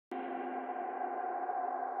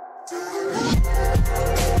PSA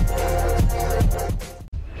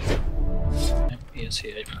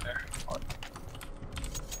player.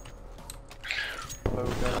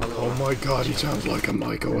 Oh my god, he sounds like a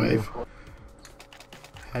microwave.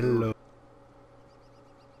 Hello.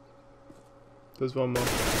 There's one more.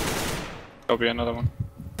 There'll be another one.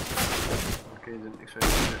 Okay, didn't expect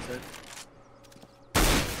that side.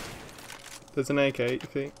 There's an AK at your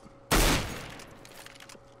feet.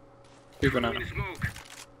 Two banana.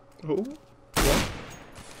 Oh? What?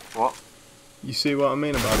 What? You see what I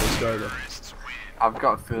mean about this guy though? I've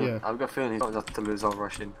got a feeling. Yeah. I've got a feeling he's not enough to lose all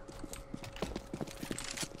rushing.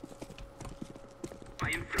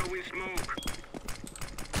 I am throwing smoke.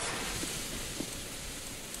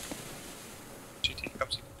 CT, come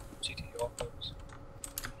CT. CT, all close.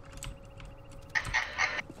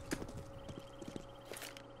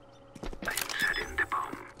 I am setting the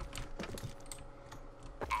bomb.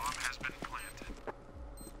 Bomb has been planted.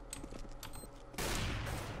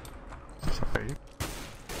 Sorry.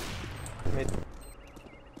 Mid.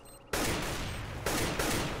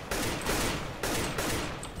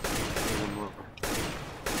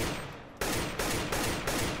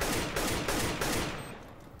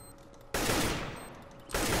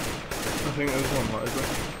 I think there's one right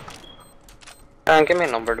there. Give me a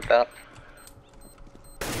number to bet.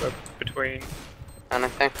 Between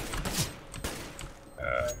Anything.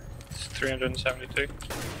 it's 372.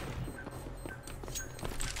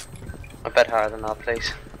 A bit higher than that,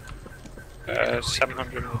 please.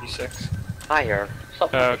 786. Higher.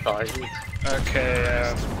 Something like 1,000.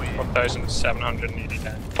 Okay,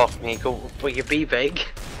 1,789. Fuck me, go. Will you be big?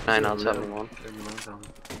 9 on 71.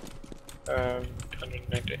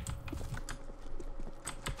 190.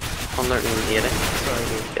 180. Sorry,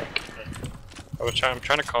 Dick. I'm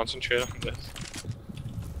trying to concentrate on this.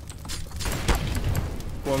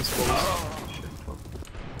 one spot.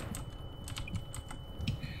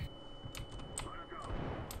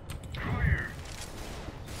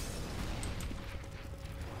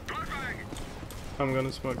 I'm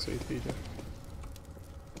gonna smoke CT.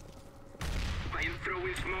 I am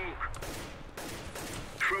throwing smoke.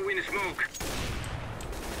 Throwing smoke.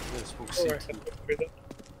 Smoke Alright, CT.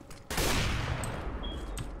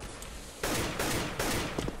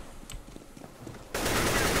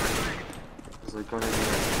 Is it going in there?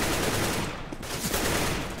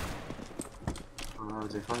 Oh,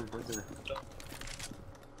 they found it, did they?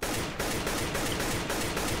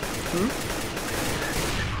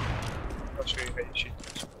 I'll show you how you shoot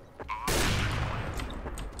this.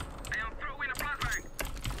 I am throwing a flashbang.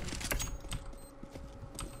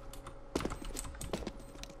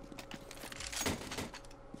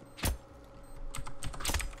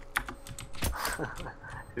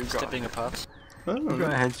 Who got Stepping apart. Oh, Who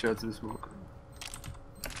got a headshot to the smoke?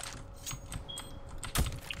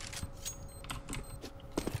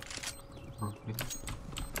 Okay.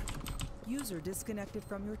 User disconnected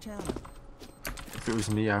from your channel. If it was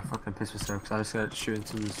me, I'd fucking piss myself because I just got shooting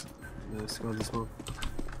to the squad of smoke.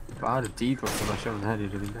 If I had a deagle, so I shot in the head,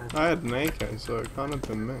 he'd have been dead. I had an AK, so it can't have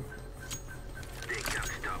been me. They can't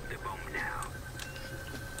stop the bomb now.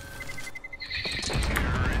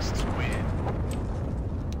 Terrorists win.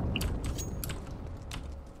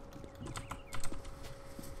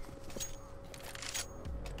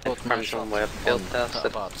 From some web field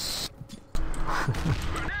tested. Bots.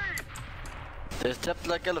 They stepped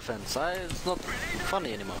like elephants. It's not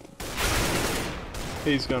funny anymore.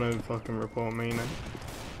 He's gonna fucking report me now.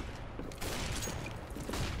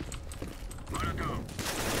 Molotov.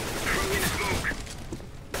 Throwing smoke.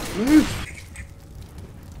 Move!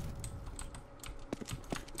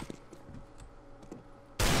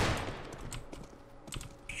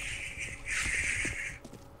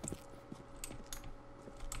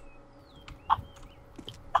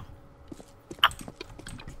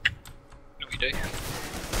 No, you do.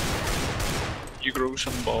 You grow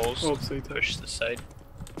some balls. Oh, CT. Push the side.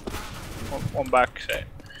 One back side.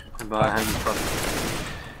 And behind the truck.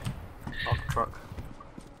 Off the truck.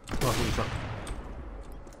 Off the truck.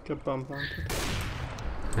 Get bomb planted.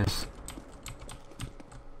 Yes.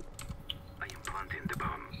 I am planting the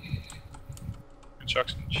bomb.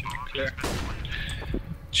 Construction should be clear.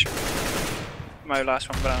 My last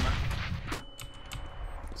one, banana.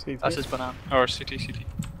 CT. That's his banana. Or CT.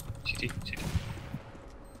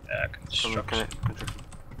 Construction.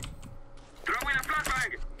 Throwing a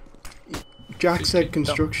flashbang. Jack said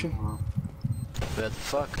construction. Where the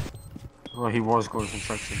fuck? Well, he was going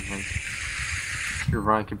construction, like. You're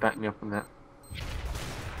right, can back me up on that.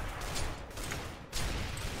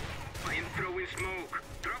 I am throwing smoke.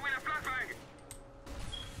 Throwing a flashbang.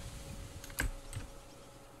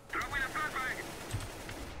 Throwing a flashbang.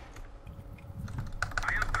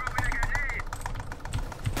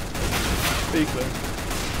 Be clear.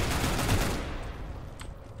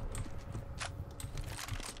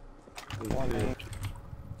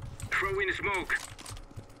 Throw in smoke.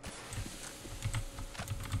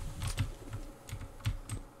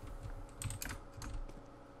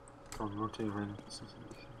 Come on, rotate around.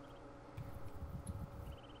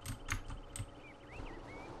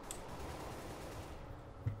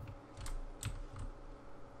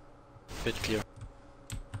 Bit clear.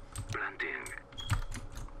 Planting.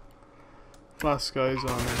 Last guy's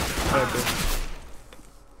on it. Fair bit.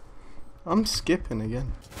 I'm skipping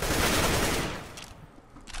again.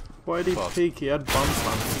 Why did he peek? He had bomb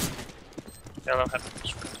plants. Yellow had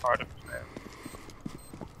was retarded from there.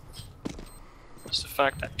 It's the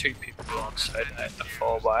fact that two people were on side and I had to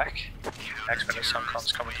fall back. Next minute some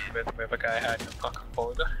cunt's coming from mid, we have a guy hiding in the fucking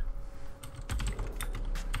border.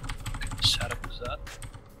 What kind of setup was that?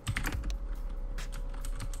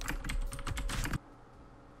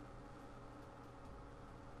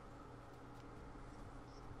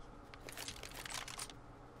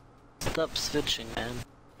 Stop switching, man.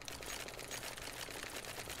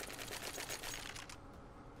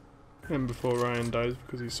 And before Ryan dies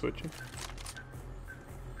because he's switching.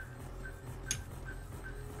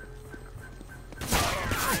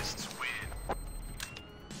 Terrorists win.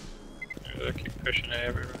 Yeah, they keep pushing it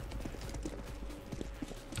everywhere.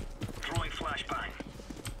 Throwing flashbang.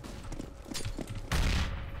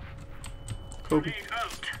 Kobe. Grenade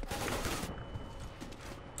out.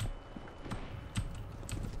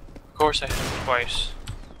 Of course I hit him twice.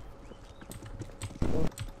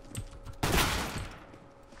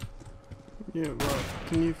 Yeah, right.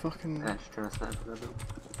 Can you fucking... Yeah, she's trying to snipe that though.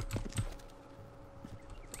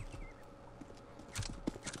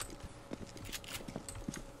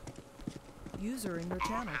 User in your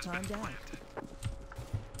channel timed out.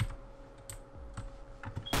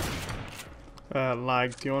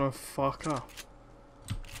 lag, do you wanna fuck up?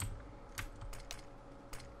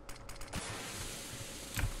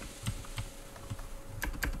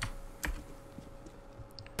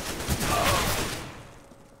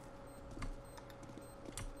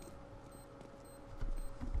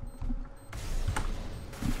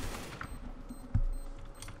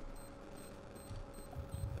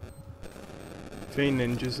 If he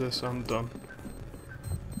ninjas this, I'm done.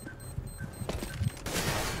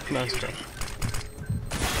 Nice try.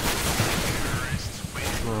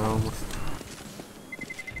 No, almost.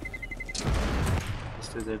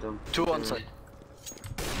 Just do their dumb. Two on side.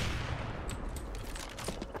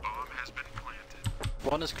 Bomb has been planted.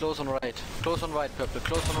 One is close on right. Close on right, purple.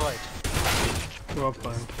 Close on right. Go up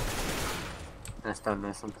behind. Nice done,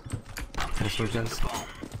 nice one. Nice one, gents.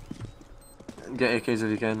 Get AKs if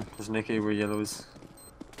you can. There's an AK where yellow is.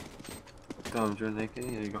 Down, do you want an AK?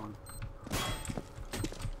 Yeah, you got one.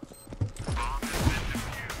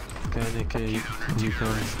 Okay, an AK, you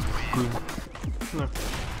can. Green. No.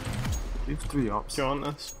 We have 3 ops. Do you want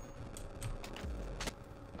this?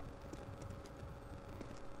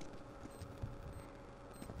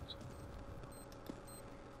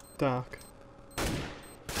 Dark.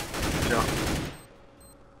 Yeah.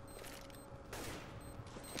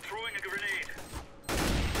 Throwing a grenade.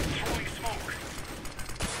 Throwing smoke.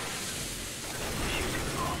 Shooting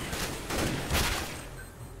bomb.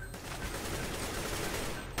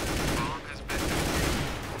 Bomb has been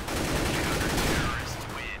Counter-terrorists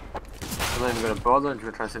win. I'm not even gonna bother. Do you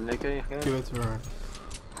want to try to send an AK? Yeah? Give it to Ryan.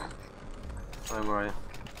 Where are you?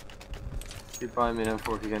 Keep buying me an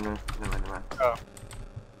M4 if you can. No, never mind. Oh.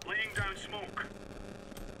 Laying down smoke.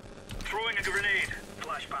 Throwing a grenade.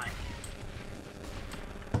 Flashbang.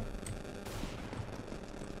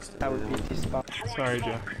 Throwing Sorry,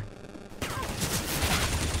 smoke. Jack.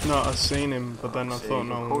 No, I seen him, but then I thought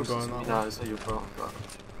no one was going that way. No, it's not your fault. But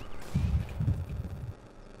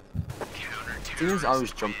the thing is, I Counter-terrorists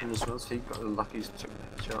was jumping as well, so he got the luckiest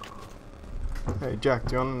shot. Hey, Jack,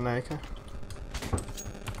 do you want an AK?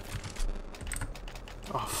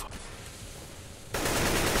 Oh, fuck.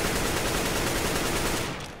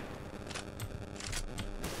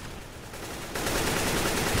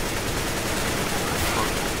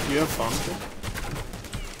 Do you have bombs here?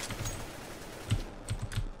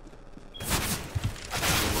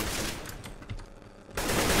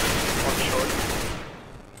 One short.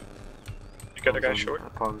 You got a guy One's on short?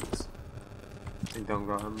 Apartments. I think don't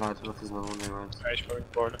go. I'm mad enough. There's another one there around. Yeah, he's probably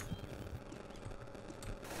border.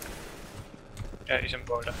 Yeah, he's in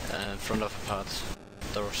border. In front of aparts.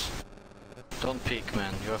 Doors. Don't peek,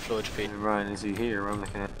 man. You have low HP. And Ryan, is he here? I'm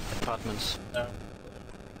looking at. Apartments. No.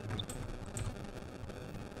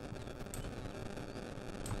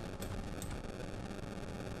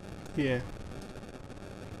 Yeah.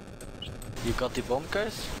 You got the bomb,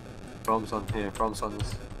 guys? Bombs on here, bombs on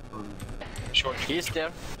this. Short. He's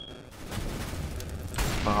there.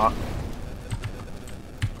 Ah.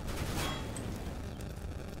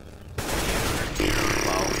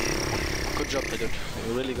 Wow. Good job, my dude.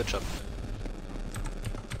 Really good job.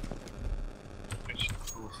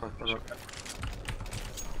 Oh, fuck that up.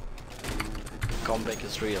 Comeback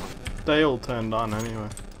is real. They all turned on anyway.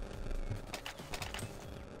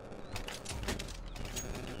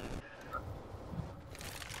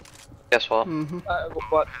 Guess what? Mm-hmm.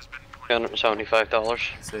 What? $275.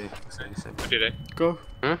 See. What do you do? Go.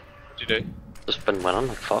 What do you do? Just been winning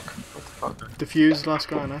like fuck. What the fuck? Defuse last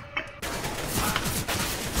guy now.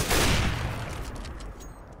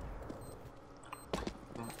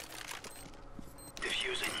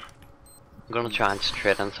 I'm gonna try and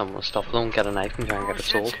trade in some of the stuff though and get a knife and try and get it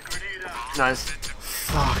sold. Nice.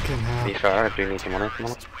 Fucking To hell. be fair, I do need the money at the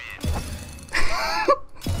moment.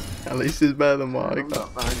 At least it's better than what I got.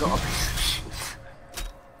 I got a piece of shit.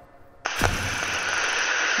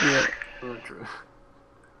 Yeah. Oh, true.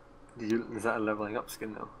 Is that a leveling up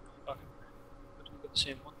skin though? Okay. Got the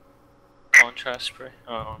same one. Contrast spray.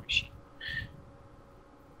 Oh, machine.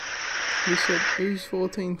 Who said who's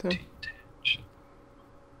 14 10?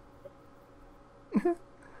 I think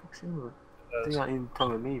you're not even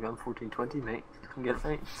talking about me, but I'm 1420, mate. You can get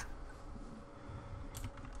thanks.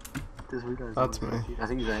 Just realised That's I'm me. 14. I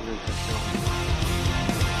think he's angry.